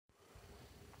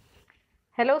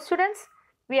Hello students,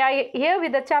 we are here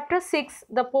with the chapter 6,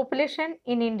 the population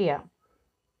in India.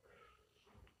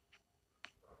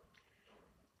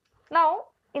 Now,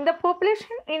 in the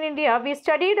population in India, we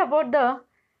studied about the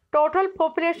total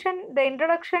population, the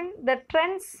introduction, the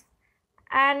trends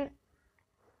and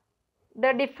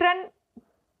the different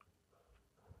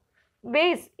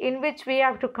ways in which we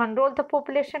have to control the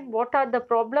population, what are the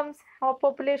problems of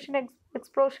population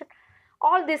explosion.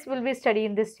 All this will be studied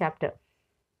in this chapter.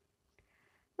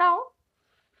 Now,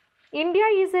 India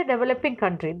is a developing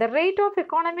country. The rate of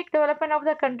economic development of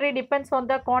the country depends on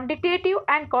the quantitative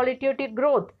and qualitative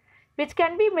growth, which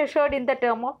can be measured in the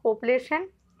term of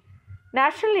population,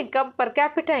 national income, per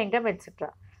capita income,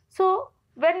 etc. So,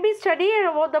 when we study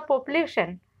about the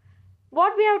population,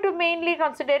 what we have to mainly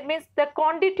consider means the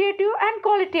quantitative and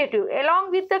qualitative. Along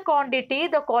with the quantity,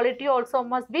 the quality also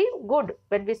must be good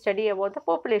when we study about the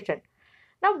population.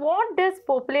 Now, what does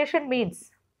population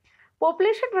means?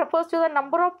 Population refers to the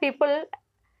number of people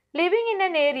living in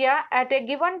an area at a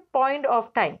given point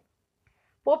of time.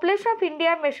 Population of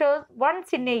India measures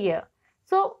once in a year.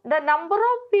 So, the number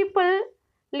of people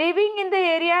living in the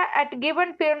area at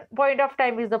given point of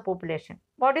time is the population.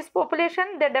 What is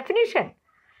population? The definition.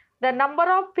 The number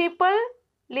of people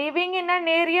living in an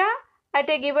area at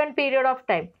a given period of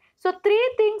time. So,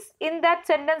 three things in that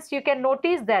sentence you can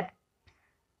notice that.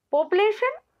 Population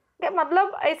का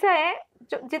मतलब ऐसा है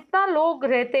जितना लोग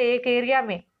रहते हैं एक area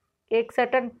में एक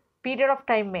सर्टन पीरियड ऑफ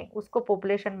टाइम में उसको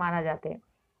पॉपुलेशन माना जाते हैं.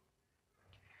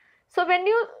 So when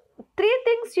you three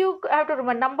things you have to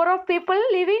remember: number of people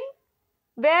living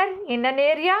where in an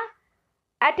area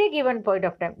at a given point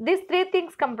of time. These three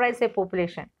things comprise a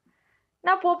population.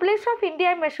 Now population of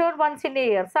India measured once in a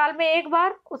year. साल में एक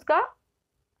बार उसका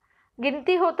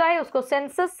गिनती होता है, उसको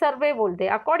census सर्वे बोलते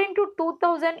हैं. According to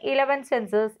 2011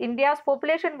 census, India's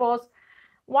population was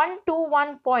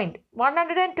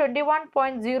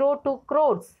 121.02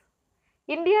 crores.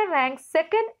 India ranks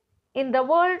second in the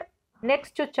world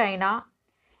next to China.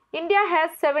 India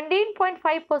has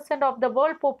 17.5% of the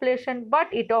world population, but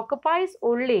it occupies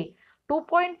only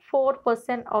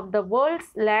 2.4% of the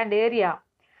world's land area.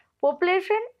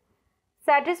 Population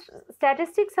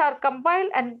statistics are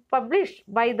compiled and published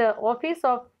by the Office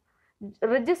of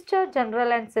Registrar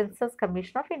General and Census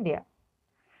Commission of India.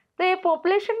 तो ये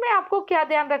population में आपको क्या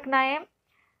ध्यान रखना है?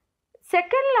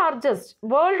 Second largest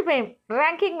world में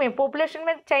ranking में पॉपुलेशन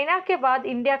में चाइना के बाद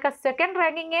इंडिया का सेकेंड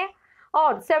रैंकिंग है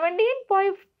और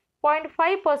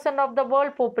 17.5% ऑफ द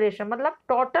वर्ल्ड पॉपुलेशन, मतलब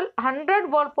टोटल 100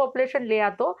 वर्ल्ड पॉपुलेशन लिया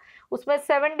तो उसमें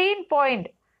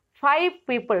 17.5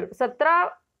 पीपल 17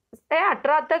 से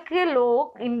 18 तक के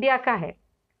लोग इंडिया का है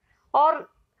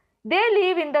और they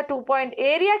live in the 2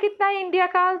 area कितना है इंडिया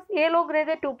का? ये लोग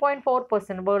रहते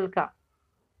 2.4% वर्ल्ड का.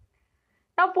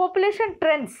 Now population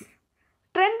trends.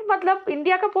 ट्रेंड मतलब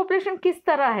इंडिया का पॉपुलेशन किस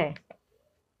तरह है?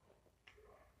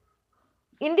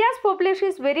 India's population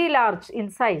is very large in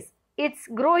size. It's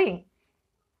growing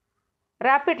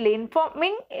rapidly.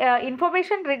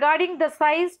 Information regarding the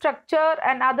size, structure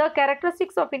and other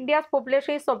characteristics of India's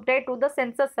population is obtained to the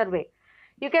census survey.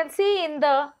 You can see in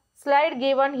the slide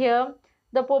given here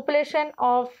the population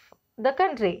of the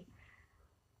country.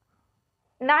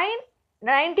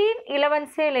 1911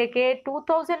 से लेके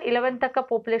 2011 तक का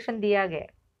population दिया गया है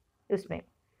उसमें.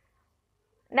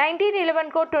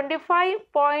 1911 को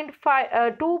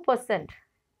 25.2%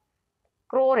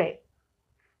 crore है.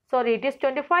 Sorry, it is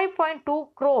 25.2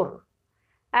 crore.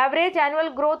 Average annual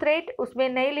growth rate उसमें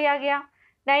नहीं लिया गया.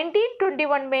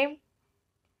 1921 में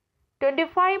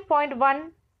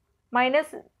 25.1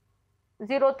 माइनस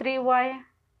 03 हुआ है.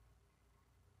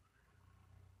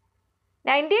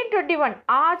 1921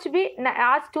 आज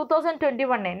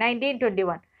 2021 है.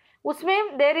 1921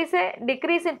 उसमें there is a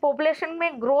decrease in population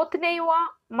में ग्रोथ नहीं हुआ,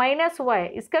 माइनस हुआ है.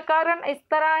 इसका कारण इस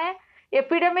तरह है,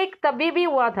 एपिडेमिक तभी भी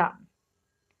हुआ था.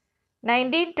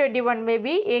 1921 में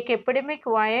भी एक एपिडेमिक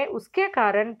हुआ है, उसके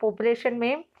कारण पॉपुलेशन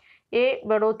में ये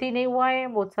बढ़ोतरी नहीं हुआ है.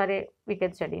 बहुत सारे we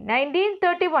can study.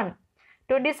 1931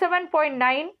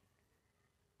 27.9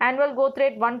 annual growth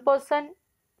rate 1%.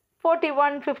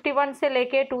 51 से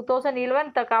लेके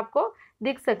 2011 तक आपको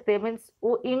दिख सकते हैं, मीन्स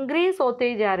वो इंक्रीज होते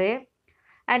ही जा रहे हैं.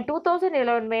 एंड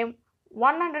 2011 में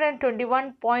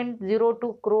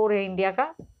 121.02 करोड़ है इंडिया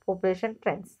का population.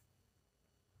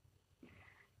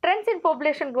 Trends in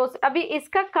population growth. अभी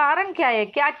इसका कारण क्या है,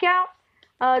 क्या क्या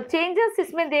चेंजेस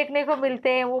इसमें देखने को मिलते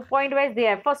हैं, वो पॉइंट वाइज दिया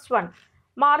है. First one,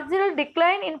 marginal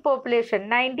decline in population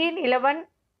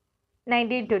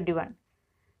 1911-1921.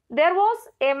 There was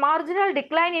a marginal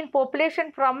decline in population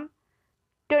from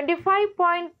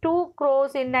 25.2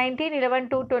 crores in 1911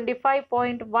 to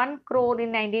 25.1 crore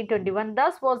in 1921.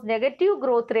 Thus was negative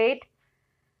growth rate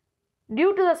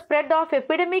due to the spread of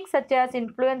epidemics such as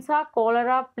influenza,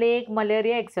 cholera, plague,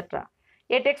 malaria etcetera.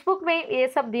 ये text book में ये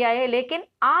सब दिया है, लेकिन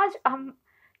आज हम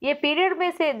ये पीरियड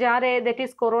में से जा रहे हैं, दैट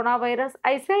इज कोरोना वायरस।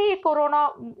 ऐसे ही कोरोना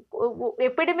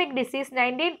एपिडेमिक डिसीज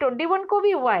 1921 को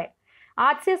भी हुआ है,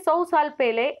 आज से 100 साल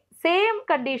पहले सेम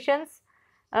कंडीशंस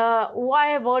हुआ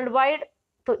है वर्ल्ड वाइड।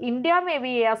 तो इंडिया में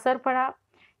भी ये असर पड़ा।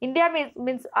 इंडिया में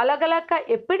मीन्स अलग अलग का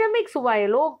एपिडेमिक्स हुआ है,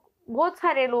 लोग बहुत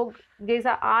सारे लोग,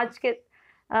 जैसा आज के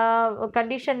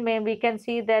कंडीशन में we can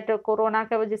see that corona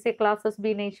की वजह से क्लासेस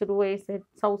भी नहीं शुरू हुए इसे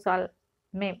 100 साल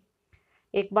में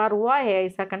एक बार हुआ है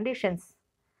ऐसा कंडीशंस।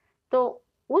 तो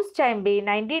उस टाइम भी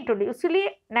 1920, इसलिए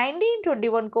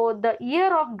 1921 को the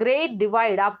year of great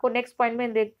divide, आपको नेक्स्ट पॉइंट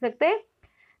में देख सकते हैं,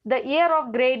 the year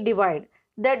of great divide.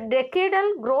 The decadal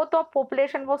growth of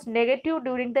population was negative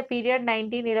during the period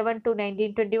 1911 to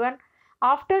 1921.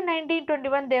 After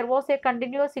 1921, there was a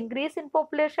continuous increase in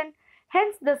population.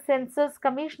 Hence, the Census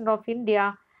Commission of India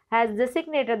has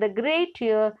designated the great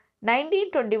year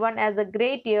 1921 as the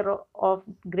great year of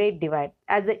great divide,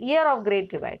 as the year of great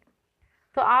divide.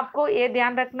 तो आपको ये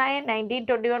ध्यान रखना है,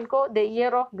 1921 को the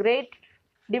year of great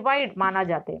divide माना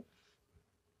जाते हैं।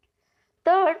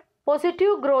 Third,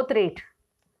 positive growth rate.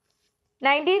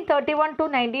 1931 to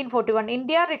 1941,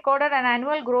 India recorded an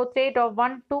annual growth rate of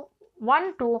 1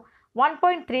 to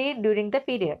 1.3 during the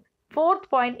period. Fourth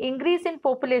point, increase in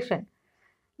population.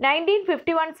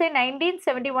 1951 से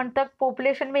 1971 तक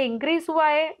population में increase हुआ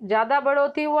है, ज़्यादा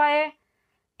बढ़ोतरी हुआ है,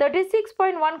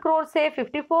 36.1 crore से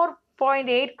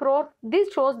 54.8 crore.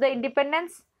 This shows the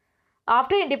independence.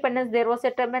 After independence, there was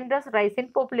a tremendous rise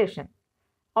in population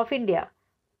of India.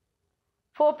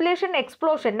 Population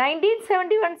explosion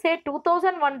 1971 से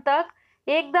 2001 तक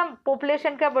एकदम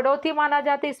पॉपुलेशन का बढ़ोतरी माना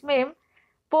जाता है। इसमें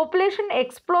population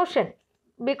explosion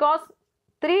because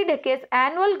 3 decades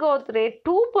annual growth rate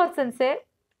 2% से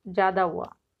ज़्यादा हुआ।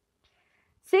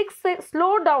 6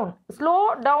 slow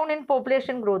down in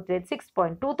population growth rate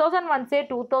 6.2001 से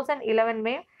 2011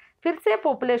 में फिर से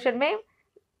पॉपुलेशन में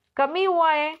कमी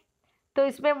हुआ है, तो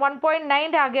इसमें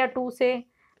 1.9 आ गया 2 से,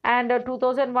 and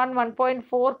 2001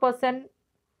 1.4%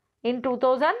 in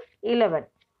 2011.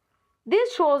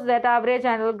 This shows that average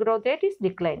annual growth rate is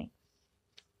declining.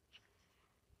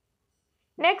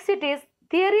 Next it is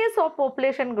theories of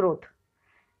population growth.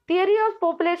 Theory of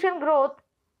population growth.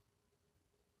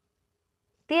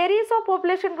 Theories of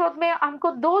population growth में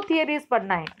हमको 2 theories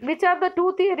पढ़ना है. Which are the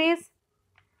 2 theories?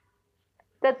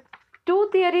 The 2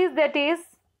 theories, that is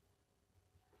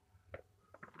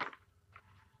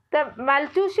the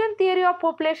Malthusian theory of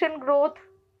population growth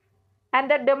and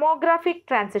the demographic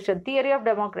transition, theory of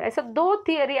demography. ऐसा 2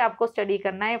 theory आपको study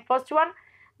करना है. First one,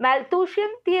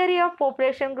 Malthusian theory of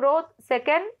population growth.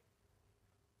 Second,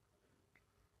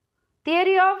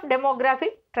 theory of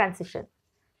demographic transition.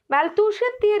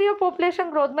 Malthusian theory of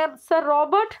population growth में Sir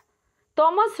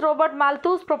Thomas Robert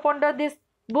Malthus propounded this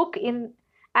book in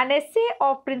an essay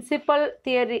of principal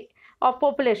theory of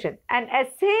population. An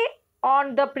essay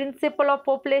on the principle of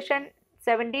population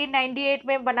 1798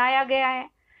 में बनाया गया है।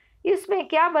 इसमें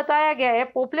क्या बताया गया है,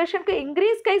 पॉपुलेशन का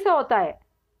इंक्रीज कैसे होता है।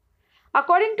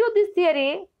 According to this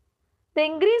theory, the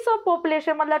increase of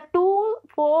population मतलब 2,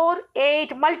 4,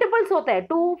 8 मल्टीपल्स होता है।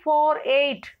 2, 4,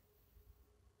 8,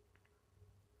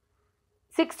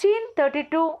 16,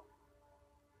 32,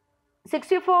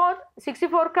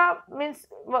 64 का means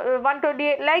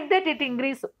 128, like that it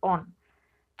increase on.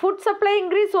 Food supply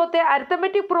increase होते हैं,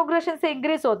 अरिथमेटिक प्रोग्रेशन से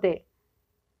इंक्रीज होते हैं।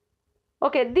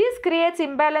 Okay, this creates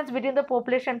imbalance between the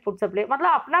population food supply,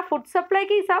 मतलब अपना फूड सप्लाई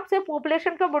के हिसाब से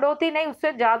पॉपुलेशन का बढ़ोतरी नहीं,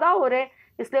 उससे ज़्यादा हो रहे,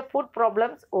 इसलिए फूड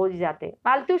प्रॉब्लम्स हो जाते हैं।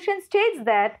 Malthusian states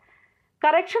that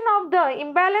correction of the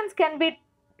imbalance can be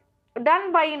done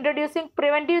by introducing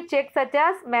preventive checks such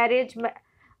as marriage,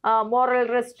 moral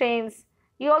restraints.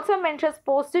 He also mentions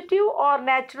positive or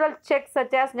natural checks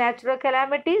such as natural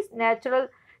calamities. Natural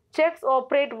checks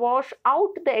operate wash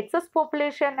out the excess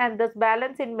population and thus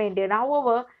balance is maintained.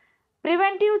 However,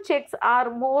 preventive checks are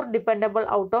more dependable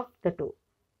out of the two.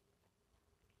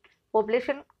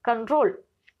 Population control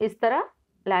इस तरह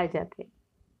लाए जाते हैं।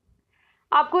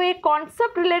 आपको एक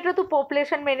concept related to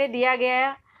population मैंने दिया गया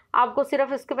है, आपको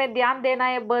सिर्फ इसके में ध्यान देना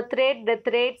है। Birth rate, death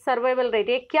rate, survival rate,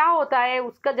 ये क्या होता है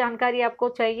उसका जानकारी आपको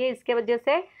चाहिए, इसके वजह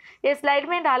से ये स्लाइड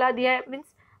में डाला दिया है।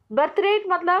 मीन्स बर्थ रेट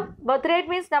मतलब birth rate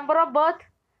means number of birth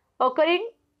occurring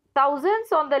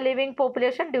thousands on the living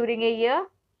population during a year.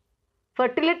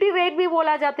 Fertility rate भी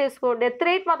बोला जाता है इसको। डेथ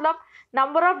रेट मतलब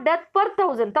नंबर ऑफ डेथ पर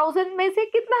 1000 में से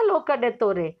कितना लोग का डेथ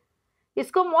हो रहे,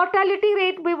 इसको मोर्टालिटी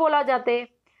रेट भी बोला जाता है।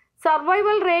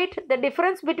 Survival rate, the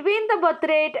difference between the birth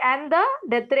rate and the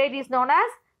death rate is known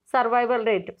as survival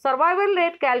rate. Survival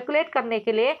rate calculate करने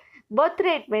के लिए बर्थ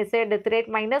रेट में से डेथ रेट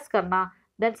माइनस करना,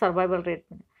 देन सर्वाइवल रेट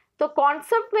में। तो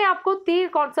कॉन्सेप्ट में आपको 3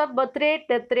 concept, birth rate,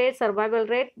 death rate, survival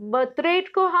rate. Birth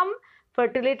rate को हम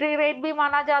फर्टिलिटी रेट भी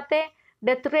माना जाते हैं,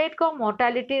 डेथ रेट को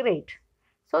mortality rate.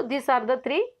 So this are the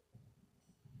 3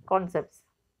 concepts.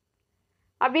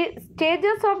 अभी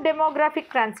स्टेजेस ऑफ डेमोग्राफिक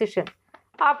ट्रांसिशन,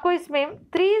 आपको इसमें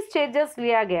 3 स्टेजेस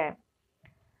लिया गया है।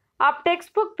 आप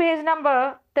टेक्स्ट बुक पेज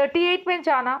नंबर 38 में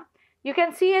जाना, you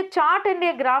can see a chart and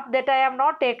a graph that I have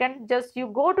not taken. Just you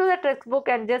go to the textbook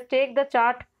and just take the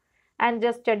chart and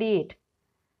just study it.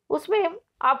 उसमें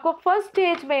आपको first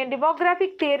stage में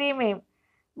demographic theory में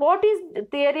what is the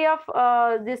theory of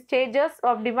the stages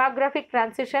of demographic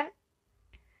transition?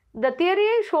 The theory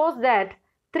shows that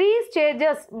 3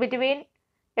 stages between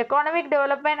economic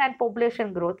development and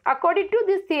population growth. According to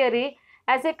this theory,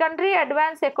 as a country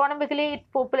advances economically, its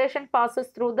population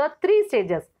passes through the 3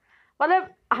 stages. मतलब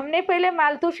हमने पहले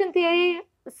Malthusian theory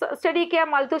study किया।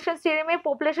 Malthusian theory में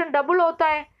population double होता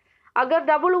है, अगर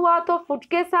double हुआ तो फूड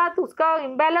के साथ उसका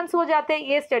इम्बैलेंस हो जाते हैं,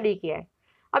 ये स्टडी किया है।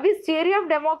 अब इस थियरी ऑफ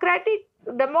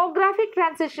डेमोग्राफिक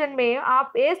ट्रांसिशन में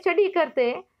आप ये स्टडी करते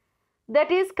हैं,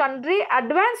 दैट इज कंट्री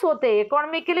एडवांस होते हैं,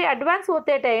 इकोनॉमिकली एडवांस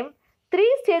होते टाइम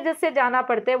 3 स्टेजेस से जाना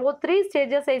पड़ते हैं। वो 3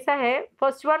 स्टेजेस ऐसा है,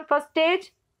 first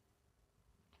stage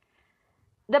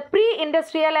the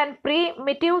pre-industrial and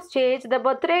primitive stage, the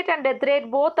birth rate and death rate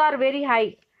both are very high.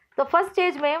 तो फर्स्ट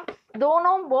स्टेज में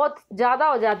दोनों बहुत ज़्यादा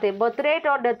हो जाते हैं, बर्थ रेट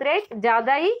और डेथ रेट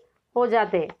ज़्यादा ही हो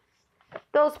जाते हैं।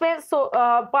 तो उसमें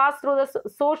pass through the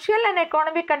social and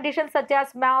economic condition such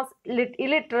as mass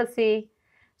illiteracy,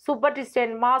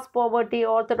 superstition, mass poverty,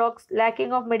 Orthodox,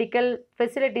 lacking of medical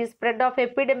facilities, spread of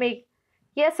epidemic,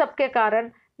 ये सब के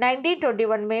कारण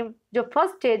 1921 में जो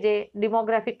फर्स्ट स्टेज है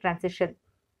डेमोग्राफिक ट्रांसिशन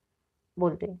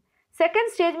बोलते हैं। सेकेंड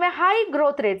स्टेज में high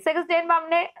growth rate, second stage में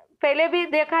हमने पहले भी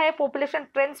देखा है, पॉपुलेशन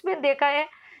ट्रेंड्स में देखा है,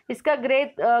 इसका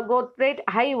ग्रोथ रेट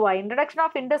हाई हुआ। Introduction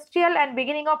of industrial and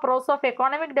beginning of process of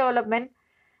economic development,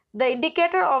 the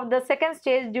indicator of the second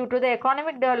stage due to the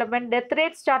economic development, death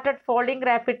rate started falling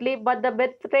rapidly but the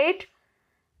death rate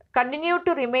continued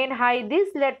to remain high.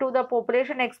 This led to the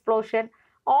population explosion.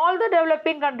 All the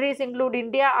developing countries, include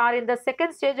India, are in the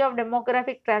second stage of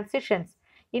demographic transitions.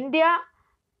 India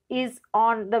is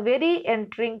on the very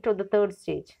entering to the third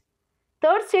stage.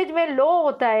 Third stage में लो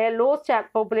होता है, लो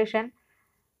population,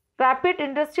 rapid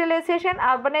industrialisation,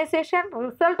 urbanisation,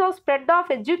 result of spread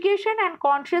of education and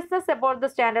consciousness about the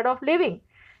standard of living,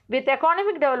 with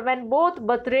economic development both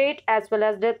birth rate as well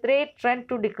as death rate trend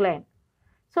to decline.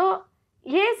 सो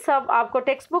ये सब आपको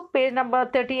text book page number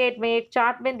 38 में एक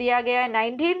chart में दिया गया है।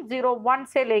 1901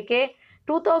 से लेके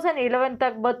 2011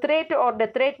 तक बर्थ रेट और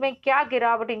डेथ रेट में क्या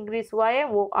गिरावट इंक्रीज हुआ है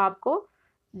वो आपको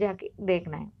जाके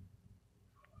देखना है।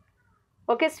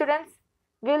 Okay students,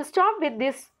 we will stop with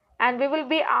this and we will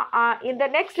be in the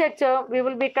next lecture we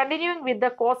will be continuing with the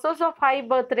causes of high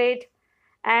birth rate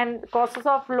and causes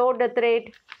of low death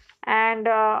rate and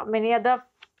many other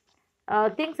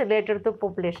things related to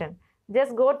population.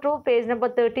 Just go through page number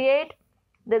 38,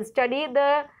 then study the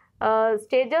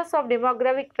stages of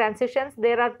demographic transitions.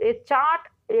 There are a chart,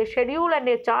 a schedule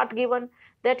and a chart given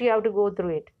that you have to go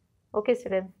through it. Okay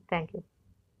students, thank you.